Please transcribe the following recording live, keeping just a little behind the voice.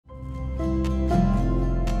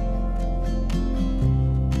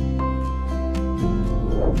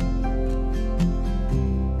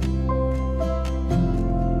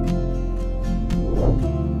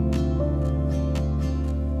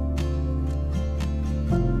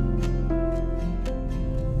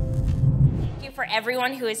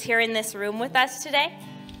everyone who is here in this room with us today.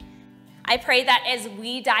 I pray that as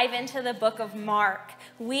we dive into the book of Mark,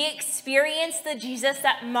 we experience the Jesus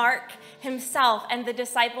that Mark himself and the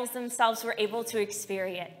disciples themselves were able to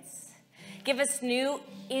experience. Give us new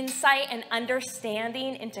insight and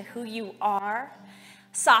understanding into who you are.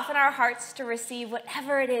 Soften our hearts to receive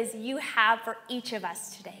whatever it is you have for each of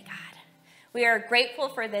us today, God. We are grateful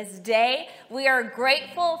for this day. We are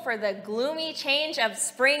grateful for the gloomy change of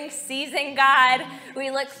spring season, God.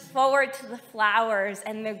 We look forward to the flowers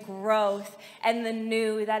and the growth and the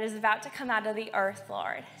new that is about to come out of the earth,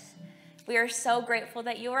 Lord. We are so grateful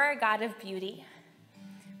that you are a God of beauty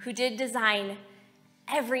who did design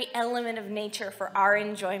every element of nature for our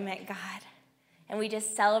enjoyment, God. And we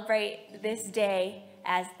just celebrate this day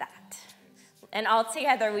as that. And all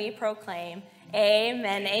together we proclaim,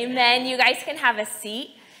 amen, amen. You guys can have a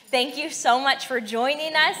seat. Thank you so much for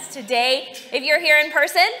joining us today. If you're here in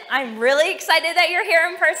person, I'm really excited that you're here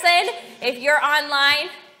in person. If you're online,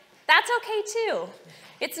 that's okay too.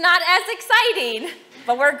 It's not as exciting,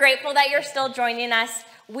 but we're grateful that you're still joining us.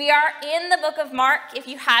 We are in the book of Mark. If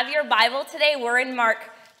you have your Bible today, we're in Mark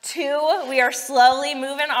 2. We are slowly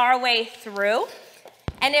moving our way through.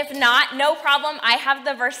 And if not, no problem. I have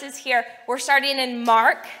the verses here. We're starting in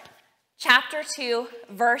Mark chapter 2,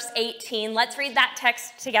 verse 18. Let's read that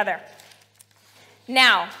text together.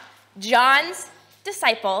 Now, John's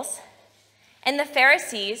disciples and the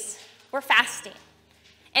Pharisees were fasting.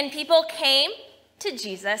 And people came to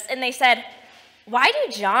Jesus and they said, "Why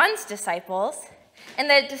do John's disciples and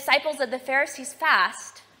the disciples of the Pharisees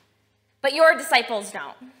fast, but your disciples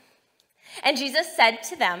don't?" And Jesus said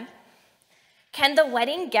to them, "Can the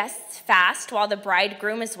wedding guests fast while the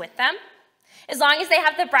bridegroom is with them? As long as they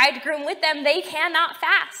have the bridegroom with them, they cannot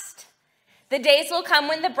fast. The days will come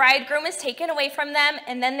when the bridegroom is taken away from them,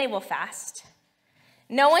 and then they will fast.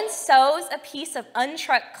 No one sews a piece of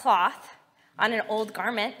unshrunk cloth on an old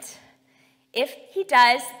garment. If he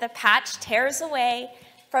does, the patch tears away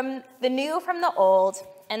from the new from the old,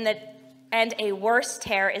 and a worse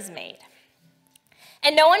tear is made.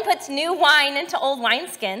 And no one puts new wine into old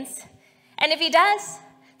wineskins. And if he does,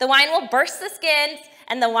 the wine will burst the skins,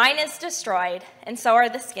 and the wine is destroyed, and so are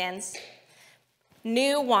the skins.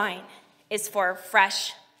 New wine is for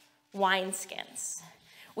fresh wineskins."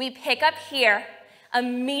 We pick up here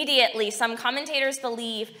immediately. Some commentators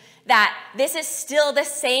believe that this is still the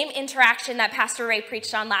same interaction that Pastor Ray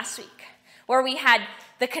preached on last week, where we had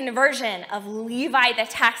the conversion of Levi the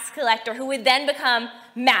tax collector, who would then become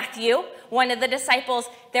Matthew, one of the disciples.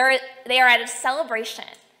 They are at a celebration.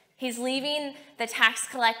 He's leaving the tax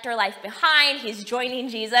collector life behind. He's joining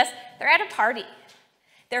Jesus. They're at a party.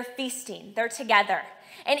 They're feasting. They're together.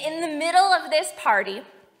 And in the middle of this party,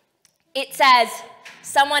 it says,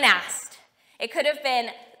 someone asked. It could have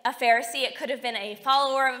been a Pharisee. It could have been a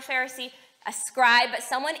follower of a Pharisee, a scribe. But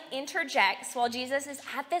someone interjects while Jesus is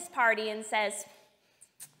at this party and says,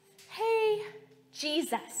 "Hey,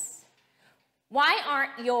 Jesus, why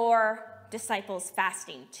aren't your disciples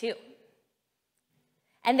fasting too?"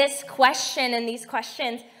 And this question and these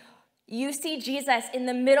questions, you see Jesus in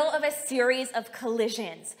the middle of a series of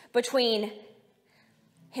collisions between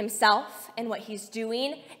himself and what he's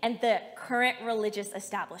doing and the current religious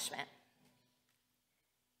establishment.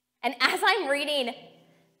 And as I'm reading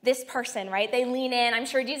this person, right, they lean in. I'm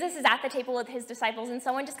sure Jesus is at the table with his disciples, and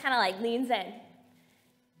someone just kind of like leans in.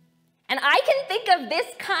 And I can think of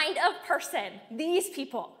this kind of person, these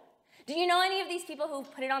people. Do you know any of these people who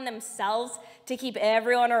put it on themselves to keep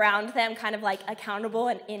everyone around them kind of like accountable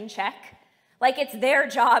and in check? Like it's their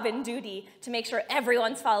job and duty to make sure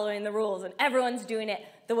everyone's following the rules and everyone's doing it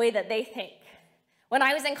the way that they think. When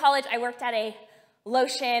I was in college, I worked at a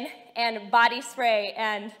lotion and body spray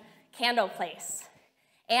and candle place.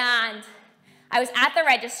 And I was at the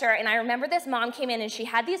register, and I remember this mom came in and she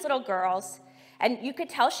had these little girls, and you could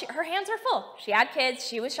tell her hands were full. She had kids,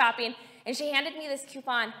 she was shopping, and she handed me this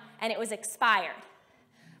coupon, and it was expired.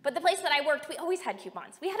 But the place that I worked, we always had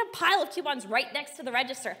coupons. We had a pile of coupons right next to the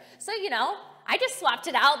register. So, I just swapped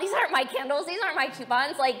it out. These aren't my candles. These aren't my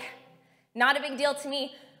coupons. Like, not a big deal to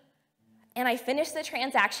me. And I finished the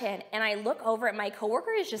transaction, and I look over at my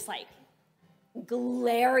coworker is just like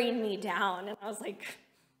glaring me down. And I was like,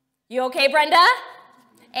 "You okay, Brenda?"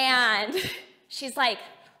 And she's like,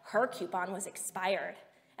 her coupon was expired.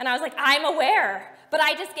 And I was like, "I'm aware, but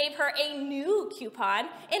I just gave her a new coupon,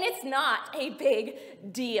 and it's not a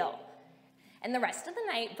big deal." And the rest of the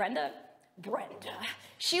night, Brenda,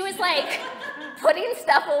 she was like putting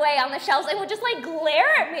stuff away on the shelves and would just like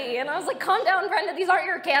glare at me. And I was like, "Calm down, Brenda, these aren't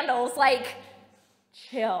your candles, like,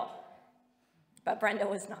 chill." But Brenda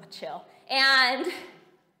was not chill. And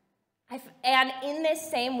And in this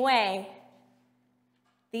same way,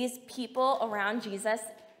 these people around Jesus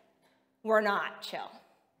were not chill.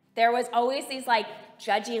 There was always these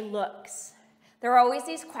judgy looks. There were always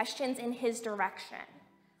these questions in his direction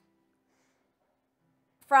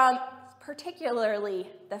from particularly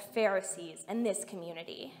the Pharisees in this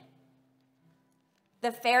community.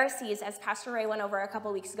 The Pharisees, as Pastor Ray went over a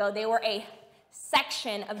couple weeks ago, they were a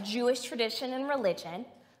section of Jewish tradition and religion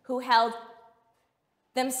who held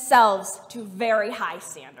themselves to very high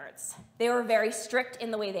standards. They were very strict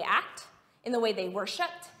in the way they act, in the way they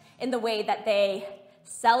worshiped, in the way that they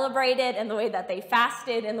celebrated, in the way that they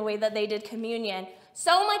fasted, in the way that they did communion.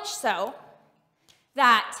 So much so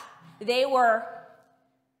that they were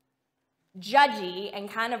judgy and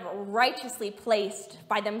kind of righteously placed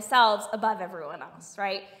by themselves above everyone else,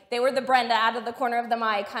 right? They were the Brenda out of the corner of the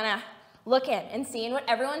eye, kind of looking and seeing what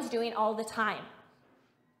everyone's doing all the time.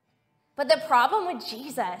 But the problem with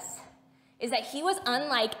Jesus is that he was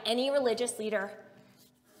unlike any religious leader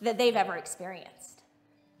that they've ever experienced.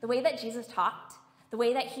 The way that Jesus talked, the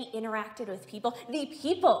way that he interacted with people, the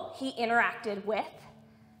people he interacted with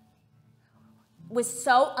was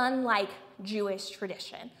so unlike Jewish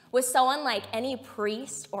tradition, was so unlike any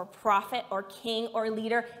priest or prophet or king or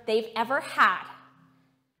leader they've ever had,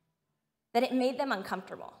 that it made them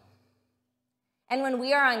uncomfortable. And when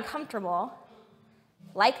we are uncomfortable,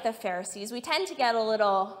 like the Pharisees, we tend to get a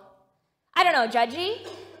little, judgy.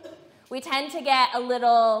 We tend to get a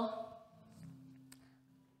little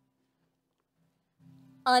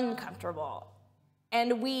uncomfortable.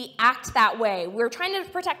 And we act that way. We're trying to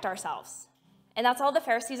protect ourselves. And that's all the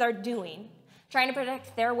Pharisees are doing, trying to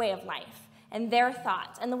protect their way of life and their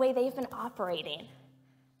thoughts and the way they've been operating.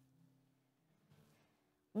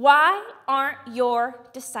 Why aren't your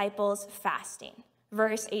disciples fasting?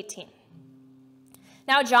 Verse 18.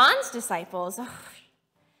 Now, John's disciples,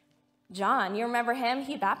 John, you remember him?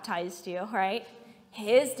 He baptized you, right?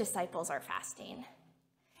 His disciples are fasting.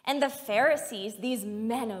 And the Pharisees, these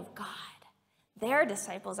men of God, their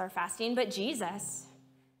disciples are fasting. But Jesus,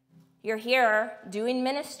 you're here doing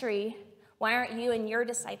ministry. Why aren't you and your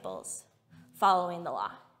disciples following the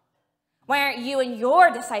law? Why aren't you and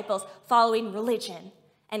your disciples following religion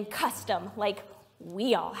and custom like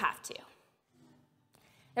we all have to?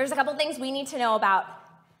 There's a couple things we need to know about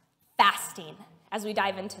fasting as we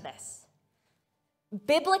dive into this.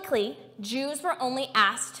 Biblically, Jews were only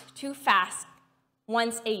asked to fast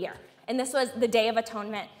once a year, and this was the Day of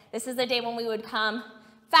Atonement. This is the day when we would come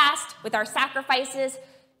fast with our sacrifices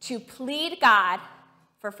to plead God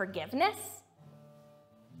for forgiveness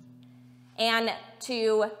and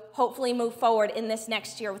to hopefully move forward in this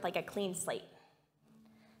next year with a clean slate.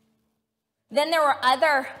 Then there were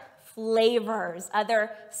other flavors,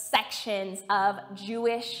 other sections of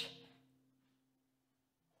Jewish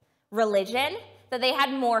religion that they had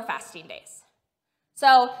more fasting days.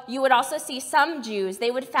 So you would also see some Jews,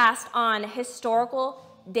 they would fast on historical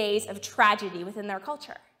days of tragedy within their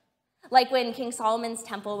culture. Like when King Solomon's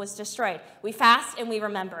temple was destroyed. We fast and we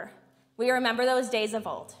remember. We remember those days of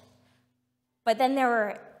old. But then there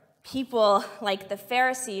were people like the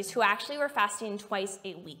Pharisees who actually were fasting twice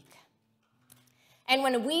a week. And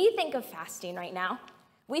when we think of fasting right now,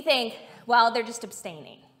 we think, well, they're just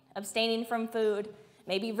abstaining from food,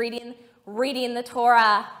 maybe reading the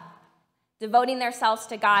Torah, devoting themselves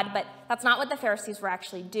to God, but that's not what the Pharisees were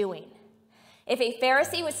actually doing. If a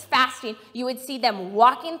Pharisee was fasting, you would see them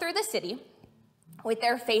walking through the city with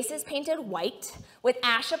their faces painted white, with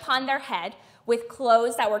ash upon their head, with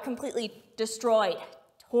clothes that were completely destroyed,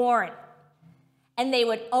 torn, and they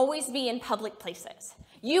would always be in public places.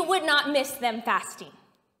 You would not miss them fasting.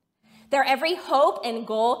 Their every hope and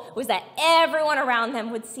goal was that everyone around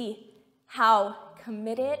them would see how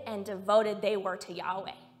committed and devoted they were to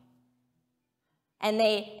Yahweh. And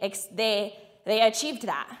they achieved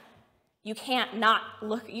that. You can't not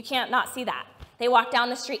see that. They walk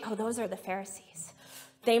down the street, oh, those are the Pharisees.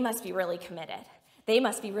 They must be really committed. They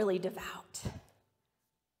must be really devout.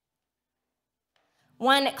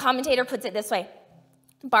 One commentator puts it this way.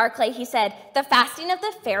 Barclay, he said, the fasting of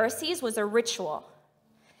the Pharisees was a ritual,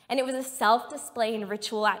 and it was a self-displaying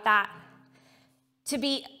ritual at that. To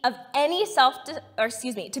be of any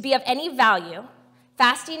value,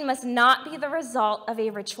 fasting must not be the result of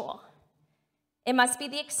a ritual. It must be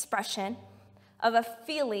the expression of a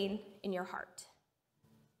feeling in your heart.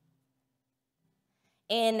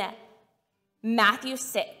 In Matthew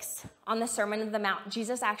 6, on the Sermon on the Mount,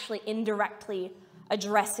 Jesus actually indirectly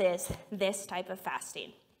addresses this type of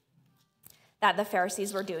fasting that the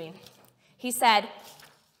Pharisees were doing. He said,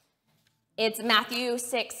 it's Matthew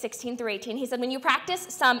 6, 16 through 18. He said, when you practice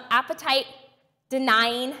some appetite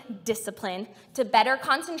denying discipline to better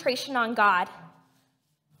concentration on God,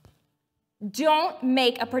 don't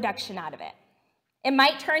make a production out of it. It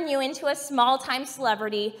might turn you into a small-time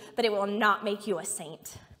celebrity, but it will not make you a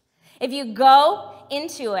saint. If you go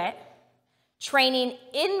into it training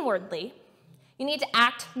inwardly, you need to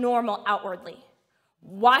act normal outwardly.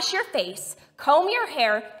 Wash your face, comb your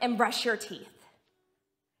hair, and brush your teeth.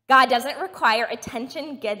 God doesn't require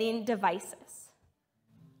attention-getting devices.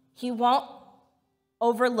 He won't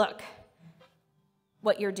overlook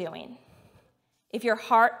what you're doing. If your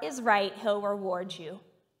heart is right, he'll reward you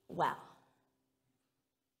well.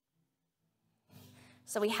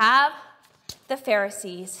 So we have the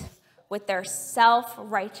Pharisees with their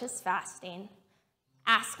self-righteous fasting,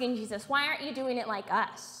 asking Jesus, why aren't you doing it like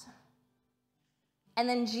us? And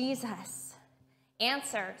then Jesus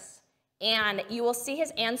answers, and you will see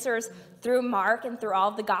his answers through Mark and through all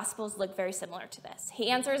of the Gospels look very similar to this. He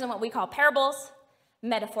answers in what we call parables,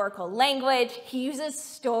 metaphorical language. He uses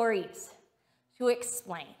stories to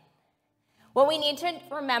explain. What we need to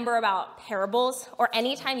remember about parables, or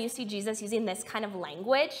anytime you see Jesus using this kind of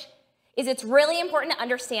language, is it's really important to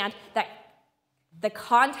understand that the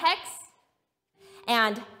context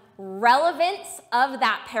and relevance of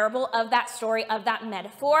that parable, of that story, of that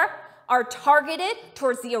metaphor are targeted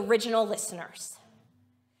towards the original listeners.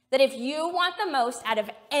 That if you want the most out of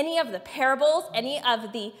any of the parables, any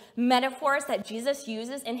of the metaphors that Jesus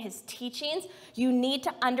uses in his teachings, you need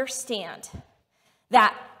to understand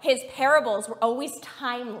that his parables were always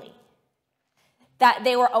timely, that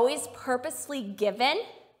they were always purposely given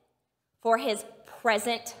for his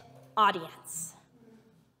present audience,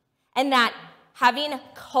 and that having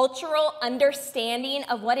cultural understanding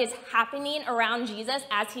of what is happening around Jesus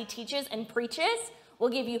as he teaches and preaches will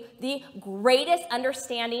give you the greatest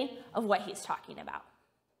understanding of what he's talking about.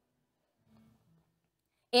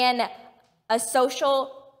 In a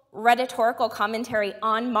social rhetorical commentary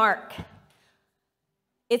on Mark,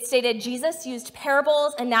 it stated, Jesus used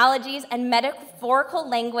parables, analogies, and metaphorical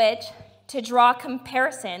language to draw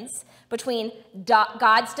comparisons between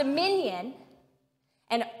God's dominion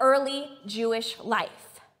and early Jewish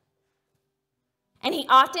life. And he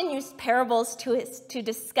often used parables to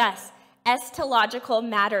discuss eschatological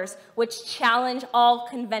matters which challenge all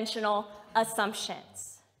conventional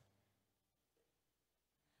assumptions.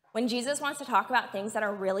 When Jesus wants to talk about things that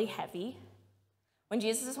are really heavy, when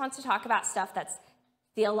Jesus wants to talk about stuff that's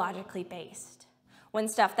theologically based, when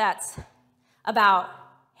stuff that's about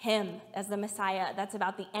him as the Messiah, that's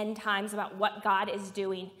about the end times, about what God is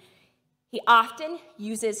doing, he often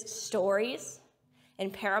uses stories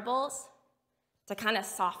and parables to kind of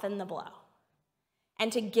soften the blow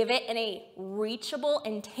and to give it in a reachable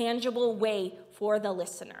and tangible way for the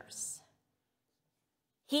listeners.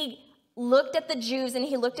 He looked at the Jews and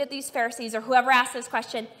he looked at these Pharisees or whoever asked this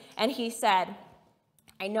question, and he said,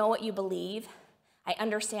 I know what you believe. I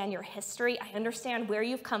understand your history. I understand where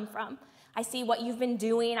you've come from. I see what you've been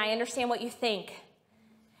doing. I understand what you think.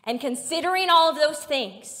 And considering all of those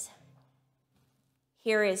things,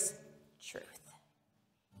 here is truth.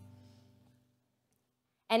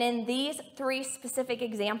 And in these three specific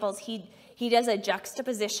examples, he does a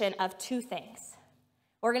juxtaposition of two things.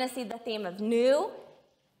 We're going to see the theme of new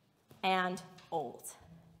and old.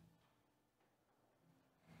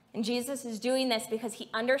 And Jesus is doing this because he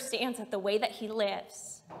understands that the way that he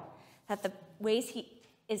lives, that the ways he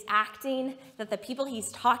is acting, that the people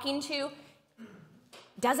he's talking to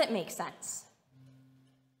doesn't make sense.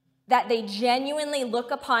 That they genuinely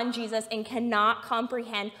look upon Jesus and cannot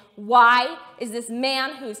comprehend why is this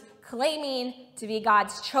man who's claiming to be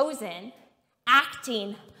God's chosen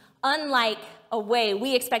acting unlike a way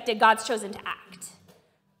we expected God's chosen to act.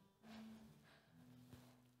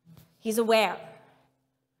 He's aware.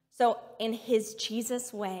 So in his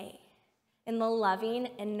Jesus way, in the loving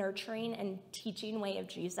and nurturing and teaching way of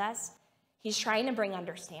Jesus, he's trying to bring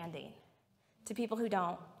understanding to people who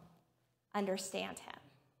don't understand him.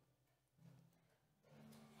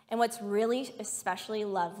 And what's really especially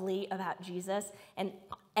lovely about Jesus and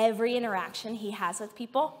every interaction he has with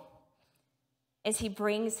people is he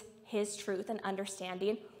brings his truth and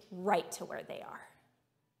understanding right to where they are.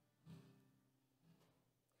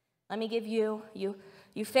 Let me give you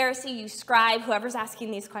Pharisee, you scribe, whoever's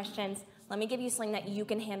asking these questions, let me give you something that you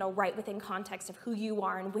can handle right within context of who you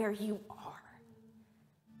are and where you are.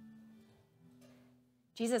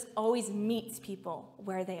 Jesus always meets people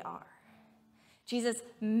where they are. Jesus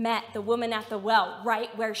met the woman at the well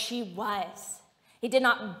right where she was. He did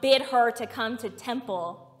not bid her to come to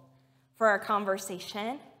temple for a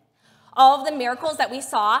conversation. All of the miracles that we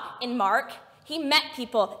saw in Mark, he met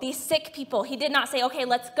people, these sick people. He did not say, okay,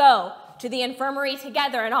 let's go to the infirmary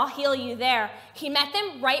together and I'll heal you there. He met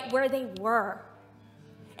them right where they were.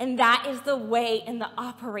 And that is the way and the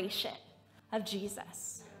operation of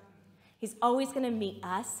Jesus. He's always going to meet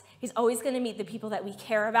us. He's always going to meet the people that we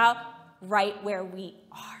care about right where we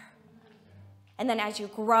are. And then as you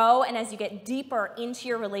grow and as you get deeper into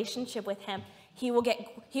your relationship with him, he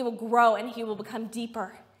will grow and he will become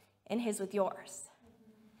deeper in his with yours.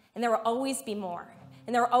 And there will always be more.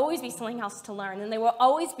 And there will always be something else to learn. And there will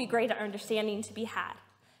always be greater understanding to be had.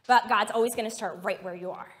 But God's always going to start right where you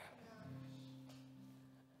are.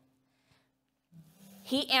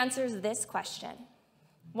 He answers this question.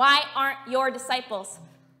 Why aren't your disciples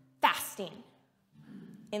fasting?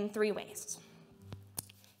 In 3 ways.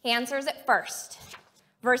 He answers it first.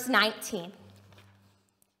 Verse 19.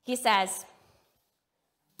 He says,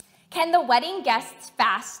 can the wedding guests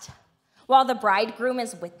fast while the bridegroom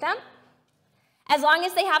is with them? As long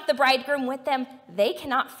as they have the bridegroom with them, they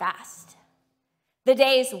cannot fast. The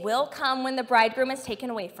days will come when the bridegroom is taken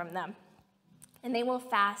away from them, and they will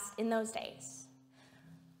fast in those days.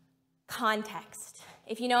 Context.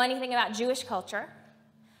 If you know anything about Jewish culture,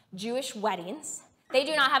 Jewish weddings, they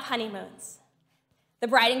do not have honeymoons. The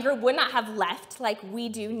bride and groom would not have left like we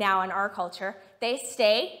do now in our culture. They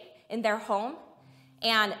stay in their home,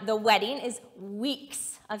 and the wedding is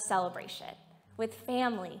weeks of celebration with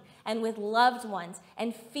family and with loved ones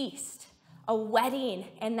and feast. A wedding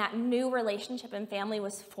and that new relationship and family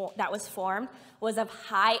that was formed was of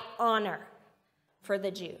high honor for the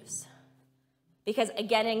Jews. Because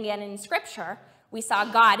again and again in Scripture, we saw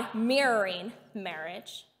God mirroring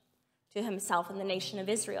marriage to himself and the nation of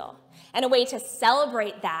Israel. And a way to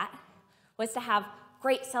celebrate that was to have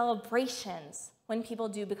great celebrations when people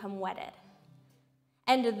do become wedded.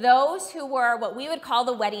 And those who were what we would call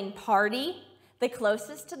the wedding party, the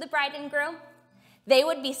closest to the bride and groom, they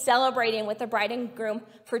would be celebrating with the bride and groom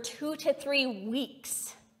for 2 to 3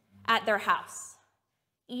 weeks at their house,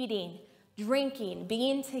 eating, drinking,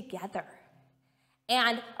 being together.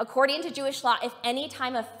 And according to Jewish law, if any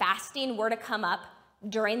time of fasting were to come up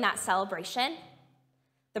during that celebration,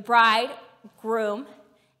 the bride, groom,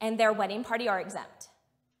 and their wedding party are exempt.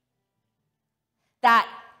 That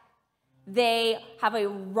they have a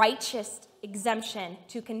righteous exemption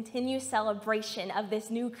to continue celebration of this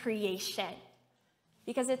new creation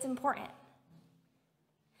because it's important.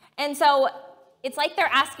 And so it's like they're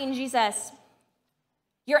asking Jesus,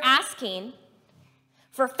 you're asking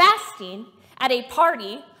for fasting at a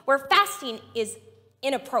party where fasting is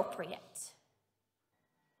inappropriate.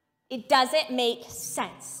 It doesn't make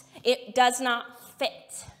sense. It does not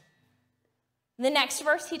fit. The next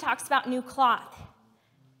verse, he talks about new cloth.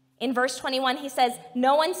 In verse 21, he says,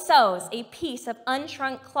 no one sews a piece of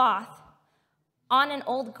unshrunk cloth on an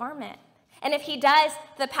old garment. And if he does,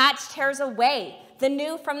 the patch tears away, the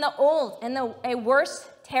new from the old, and a worse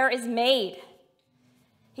tear is made.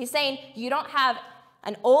 He's saying you don't have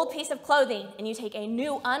an old piece of clothing and you take a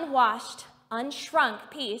new, unwashed, unshrunk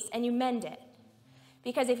piece and you mend it.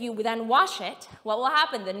 Because if you then wash it, what will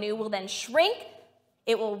happen? The new will then shrink.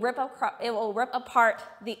 It will rip apart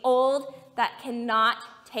the old that cannot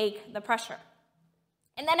take the pressure.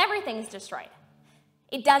 And then everything's destroyed.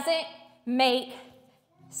 It doesn't make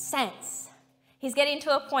sense. He's getting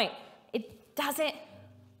to a point. It doesn't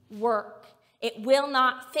work. It will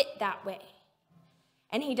not fit that way.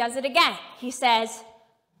 And he does it again. He says,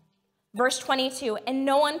 verse 22, and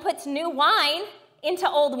no one puts new wine into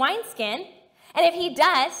old wineskin, and if he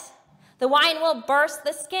does, the wine will burst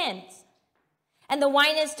the skins, and the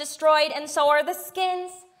wine is destroyed, and so are the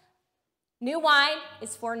skins. New wine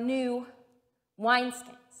is for new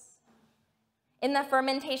wineskins. In the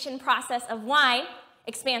fermentation process of wine,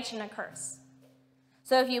 expansion occurs.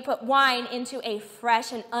 So if you put wine into a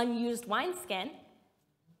fresh and unused wineskin,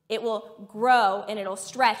 it will grow and it'll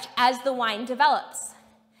stretch as the wine develops.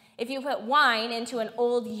 If you put wine into an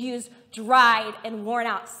old, used, dried, and worn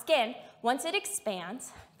out skin, once it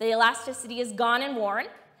expands, the elasticity is gone and worn,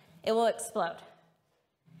 it will explode.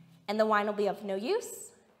 And the wine will be of no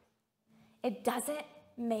use. It doesn't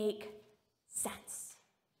make sense.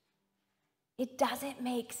 It doesn't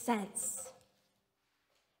make sense.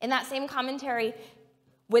 In that same commentary,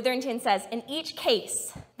 Witherington says, in each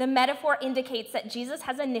case, the metaphor indicates that Jesus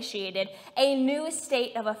has initiated a new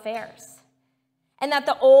state of affairs, and that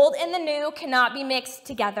the old and the new cannot be mixed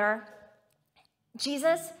together.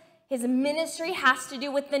 Jesus, his ministry has to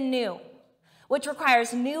do with the new, which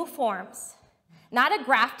requires new forms, not a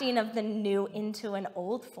grafting of the new into an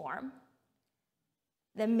old form.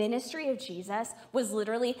 The ministry of Jesus was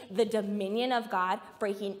literally the dominion of God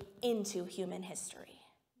breaking into human history.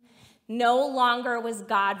 No longer was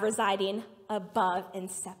God residing above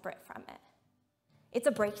and separate from it. It's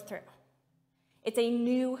a breakthrough. It's a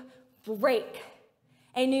new break,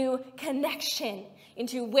 a new connection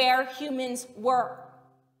into where humans were.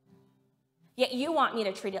 Yet you want me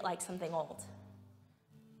to treat it like something old.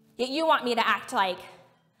 Yet you want me to act like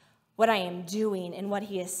what I am doing and what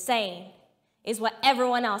he is saying is what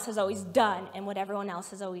everyone else has always done and what everyone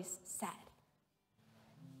else has always said.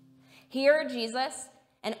 Here, Jesus,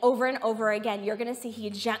 and over again, you're going to see he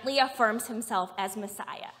gently affirms himself as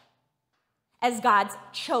Messiah, as God's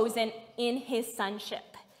chosen in his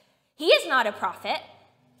sonship. He is not a prophet.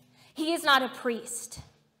 He is not a priest.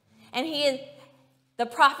 And the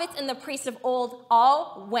prophets and the priests of old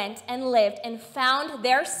all went and lived and found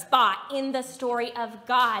their spot in the story of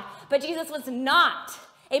God. But Jesus was not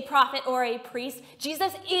a prophet or a priest.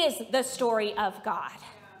 Jesus is the story of God.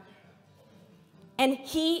 And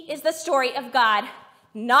he is the story of God,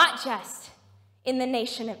 not just in the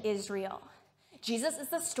nation of Israel. Jesus is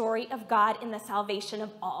the story of God in the salvation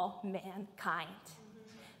of all mankind.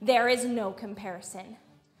 There is no comparison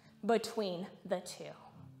between the two.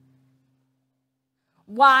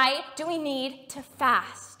 Why do we need to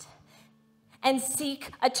fast and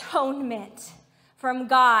seek atonement from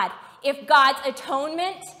God? If God's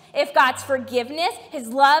atonement, if God's forgiveness, his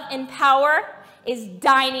love and power is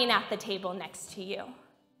dining at the table next to you.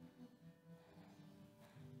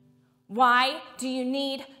 Why do you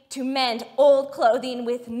need to mend old clothing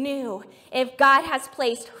with new if God has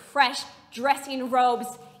placed fresh dressing robes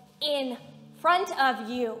in front of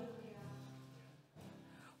you?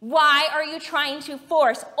 Why are you trying to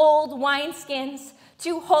force old wineskins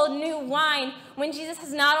to hold new wine when Jesus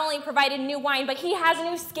has not only provided new wine, but he has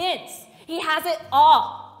new skins? He has it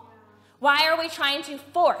all. Why are we trying to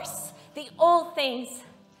force the old things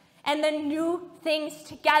and the new things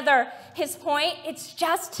together? His point, it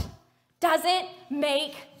just doesn't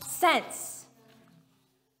make sense.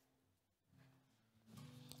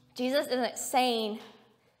 Jesus isn't saying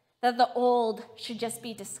that the old should just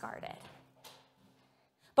be discarded.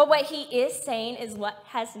 But what he is saying is what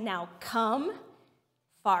has now come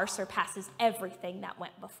far surpasses everything that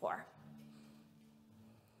went before.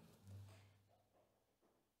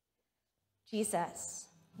 Jesus,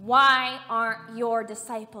 why aren't your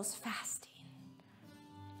disciples fasting?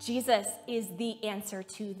 Jesus is the answer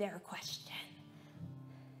to their question.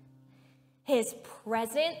 His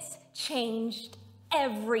presence changed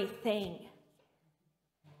everything.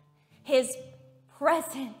 His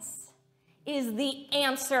presence is the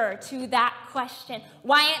answer to that question.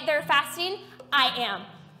 Why aren't they fasting? I am.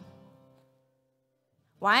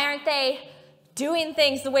 Why aren't they doing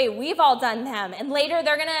things the way we've all done them? And later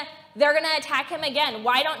they're gonna attack him again.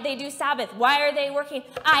 Why don't they do Sabbath? Why are they working?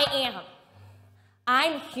 I am.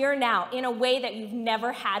 I'm here now in a way that you've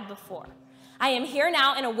never had before. I am here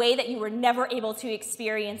now in a way that you were never able to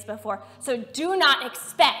experience before. So do not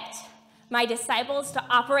expect my disciples to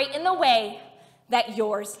operate in the way that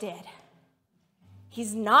yours did.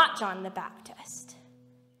 He's not John the Baptist.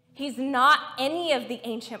 He's not any of the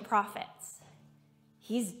ancient prophets.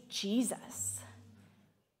 He's Jesus.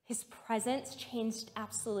 His presence changed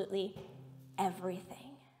absolutely everything.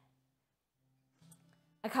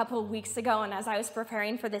 A couple of weeks ago, and as I was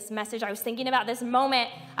preparing for this message, I was thinking about this moment.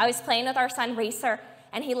 I was playing with our son, Racer,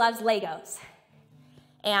 and he loves Legos.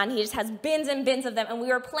 And he just has bins and bins of them. And we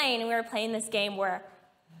were playing this game where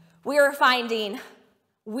we were finding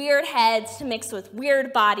weird heads to mix with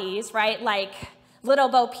weird bodies, right? Like Little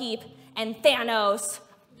Bo Peep and Thanos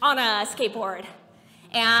on a skateboard.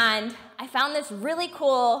 And I found this really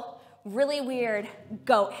cool, really weird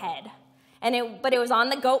goat head. But it was on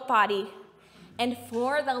the goat body. And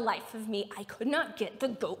for the life of me, I could not get the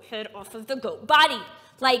goat head off of the goat body.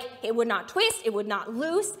 Like, it would not twist, it would not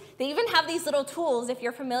loose. They even have these little tools, if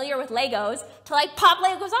you're familiar with Legos, to like pop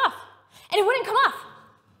Legos off. And it wouldn't come off.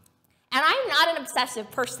 And I'm not an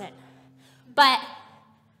obsessive person, but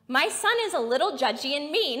my son is a little judgy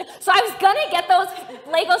and mean, so I was gonna get those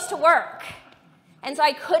Legos to work. And so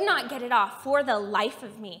I could not get it off for the life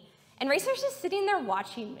of me. And Racer's just sitting there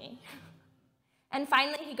watching me. And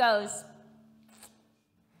finally he goes,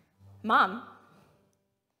 Mom,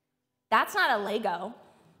 that's not a Lego,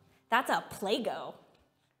 that's a Play-Go.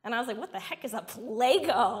 And I was like, what the heck is a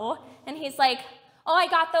Play-Go? And he's like, oh, I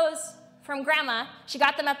got those from Grandma. She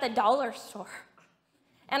got them at the dollar store.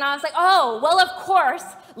 And I was like, oh, well, of course,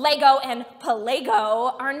 Lego and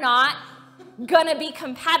Play-Go are not gonna be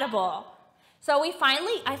compatible. So I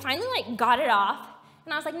finally like got it off,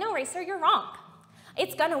 and I was like, no, Racer, you're wrong.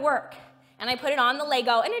 It's gonna work. And I put it on the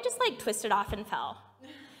Lego, and it just like twisted off and fell.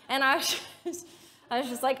 And I was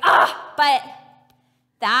just like, but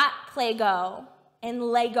that Play-Go and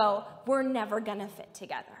Lego were never gonna fit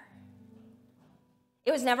together.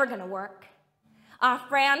 It was never going to work.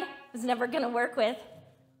 Off-brand was never going to work with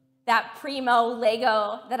that primo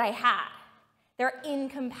Lego that I had. They're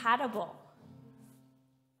incompatible.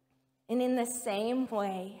 And in the same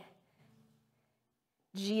way,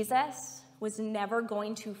 Jesus was never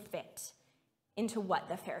going to fit into what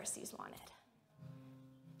the Pharisees wanted.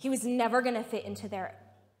 He was never going to fit into their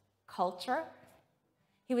culture.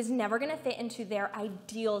 He was never going to fit into their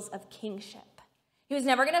ideals of kingship. He was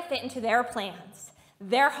never going to fit into their plans,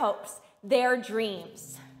 their hopes, their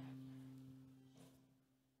dreams.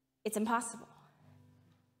 It's impossible.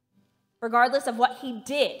 Regardless of what he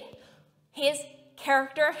did, his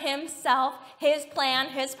character, himself, his plan,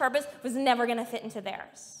 his purpose was never going to fit into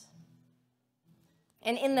theirs.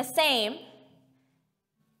 And in the same,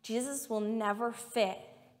 Jesus will never fit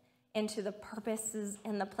into the purposes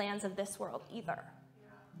and the plans of this world either.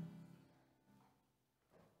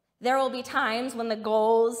 There will be times when the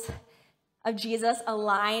goals of Jesus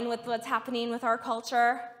align with what's happening with our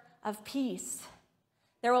culture of peace.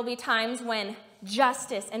 There will be times when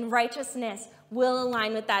justice and righteousness will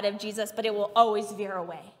align with that of Jesus, but it will always veer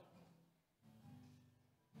away.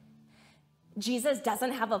 Jesus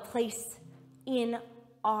doesn't have a place in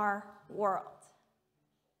our world.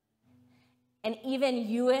 And even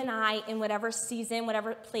you and I, in whatever season,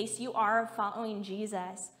 whatever place you are following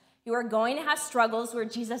Jesus, you are going to have struggles where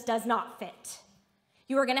Jesus does not fit.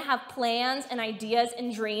 You are going to have plans and ideas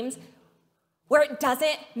and dreams where it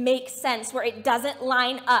doesn't make sense, where it doesn't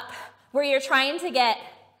line up, where you're trying to get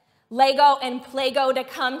Lego and Play-Go to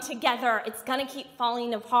come together. It's going to keep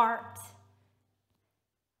falling apart.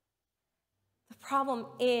 The problem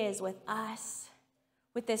is with us,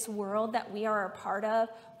 with this world that we are a part of,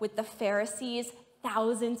 with the Pharisees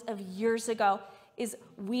thousands of years ago, is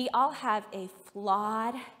we all have a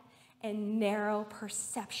flawed and narrow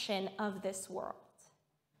perception of this world.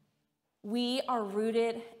 We are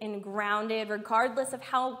rooted and grounded, regardless of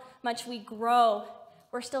how much we grow,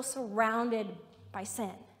 we're still surrounded by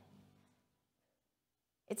sin.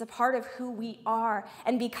 It's a part of who we are.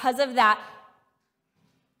 And because of that,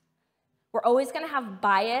 we're always going to have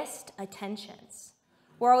biased attentions.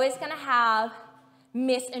 We're always going to have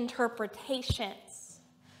misinterpretations.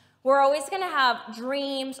 We're always going to have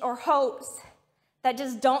dreams or hopes that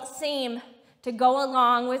just don't seem to go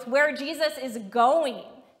along with where Jesus is going.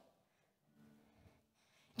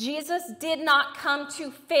 Jesus did not come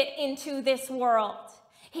to fit into this world.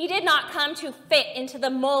 He did not come to fit into the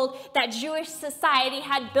mold that Jewish society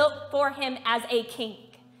had built for him as a king.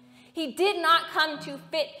 He did not come to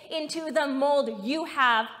fit into the mold you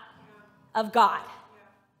have of God.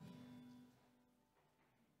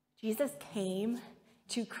 Jesus came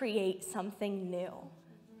to create something new.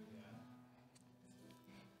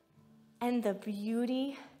 And the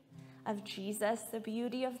beauty of Jesus, the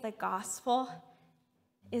beauty of the gospel,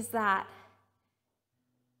 is that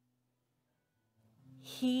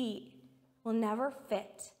he will never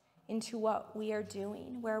fit into what we are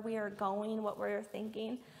doing, where we are going, what we're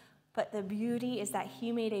thinking. But the beauty is that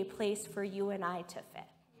he made a place for you and I to fit.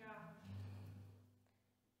 Yeah.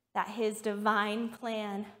 That his divine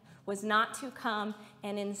plan was not to come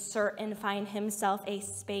and insert and find himself a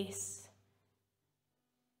space.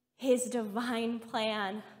 His divine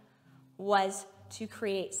plan was to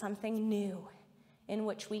create something new in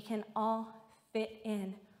which we can all fit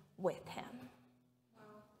in with him.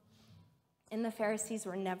 Wow. And the Pharisees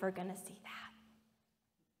were never going to see that.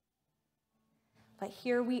 But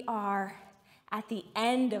here we are at the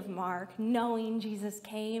end of Mark, knowing Jesus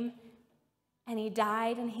came and he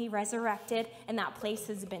died and he resurrected, and that place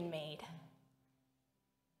has been made.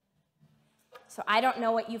 So I don't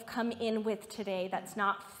know what you've come in with today that's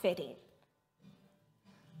not fitting.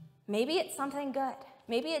 Maybe it's something good.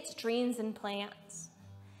 Maybe it's dreams and plans.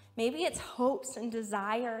 Maybe it's hopes and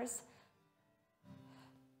desires.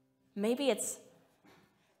 Maybe it's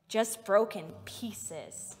just broken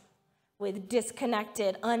pieces with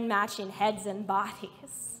disconnected, unmatching heads and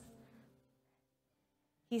bodies.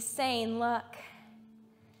 He's saying, look,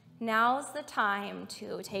 now's the time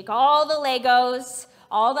to take all the Legos,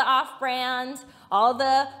 all the off-brands, all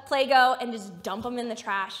the Play-Go, and just dump them in the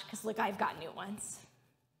trash, because look, I've got new ones.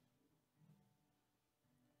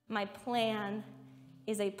 My plan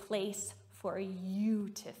is a place for you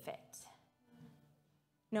to fit.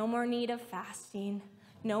 No more need of fasting.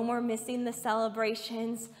 No more missing the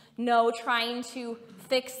celebrations. No trying to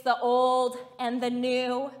fix the old and the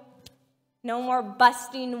new. No more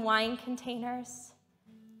busting wine containers.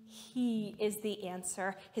 He is the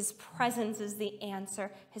answer. His presence is the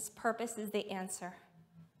answer. His purpose is the answer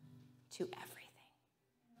to everything.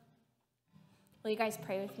 Will you guys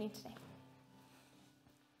pray with me today?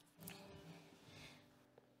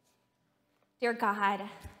 Dear God,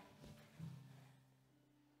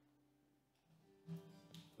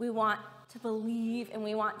 we want to believe and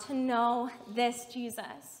we want to know this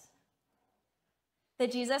Jesus. The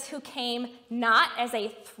Jesus who came not as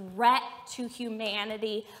a threat to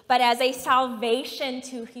humanity, but as a salvation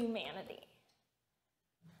to humanity.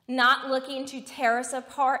 Not looking to tear us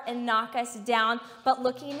apart and knock us down, but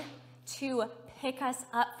looking to pick us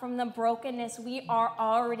up from the brokenness we are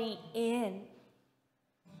already in.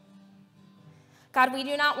 God, we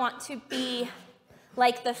do not want to be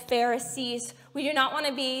like the Pharisees. We do not want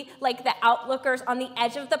to be like the outlookers on the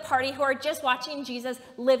edge of the party who are just watching Jesus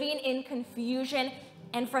living in confusion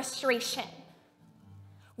and frustration.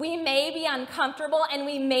 We may be uncomfortable and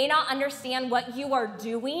we may not understand what you are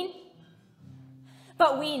doing,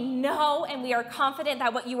 but we know and we are confident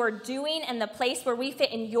that what you are doing and the place where we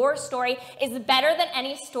fit in your story is better than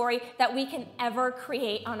any story that we can ever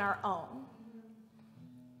create on our own.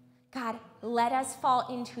 God, let us fall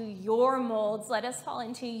into your molds. Let us fall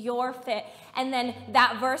into your fit. And then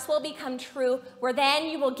that verse will become true, where then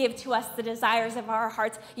you will give to us the desires of our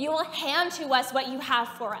hearts. You will hand to us what you have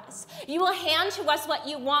for us. You will hand to us what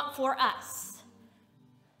you want for us.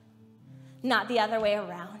 Not the other way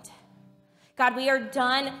around. God, we are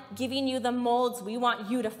done giving you the molds we want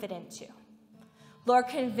you to fit into. Lord,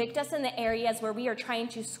 convict us in the areas where we are trying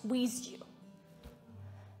to squeeze you.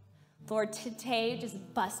 Lord, today,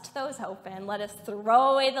 just bust those open. Let us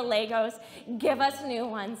throw away the Legos. Give us new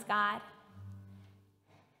ones, God.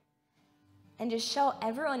 And just show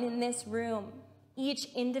everyone in this room, each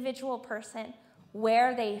individual person,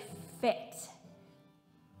 where they fit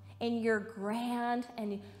in your grand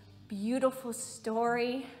and beautiful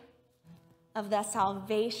story of the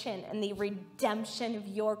salvation and the redemption of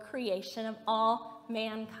your creation of all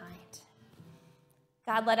mankind.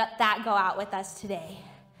 God, let that go out with us today.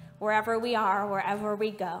 Wherever we are, wherever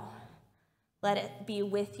we go, let it be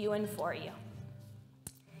with you and for you.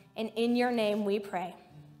 And in your name we pray.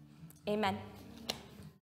 Amen.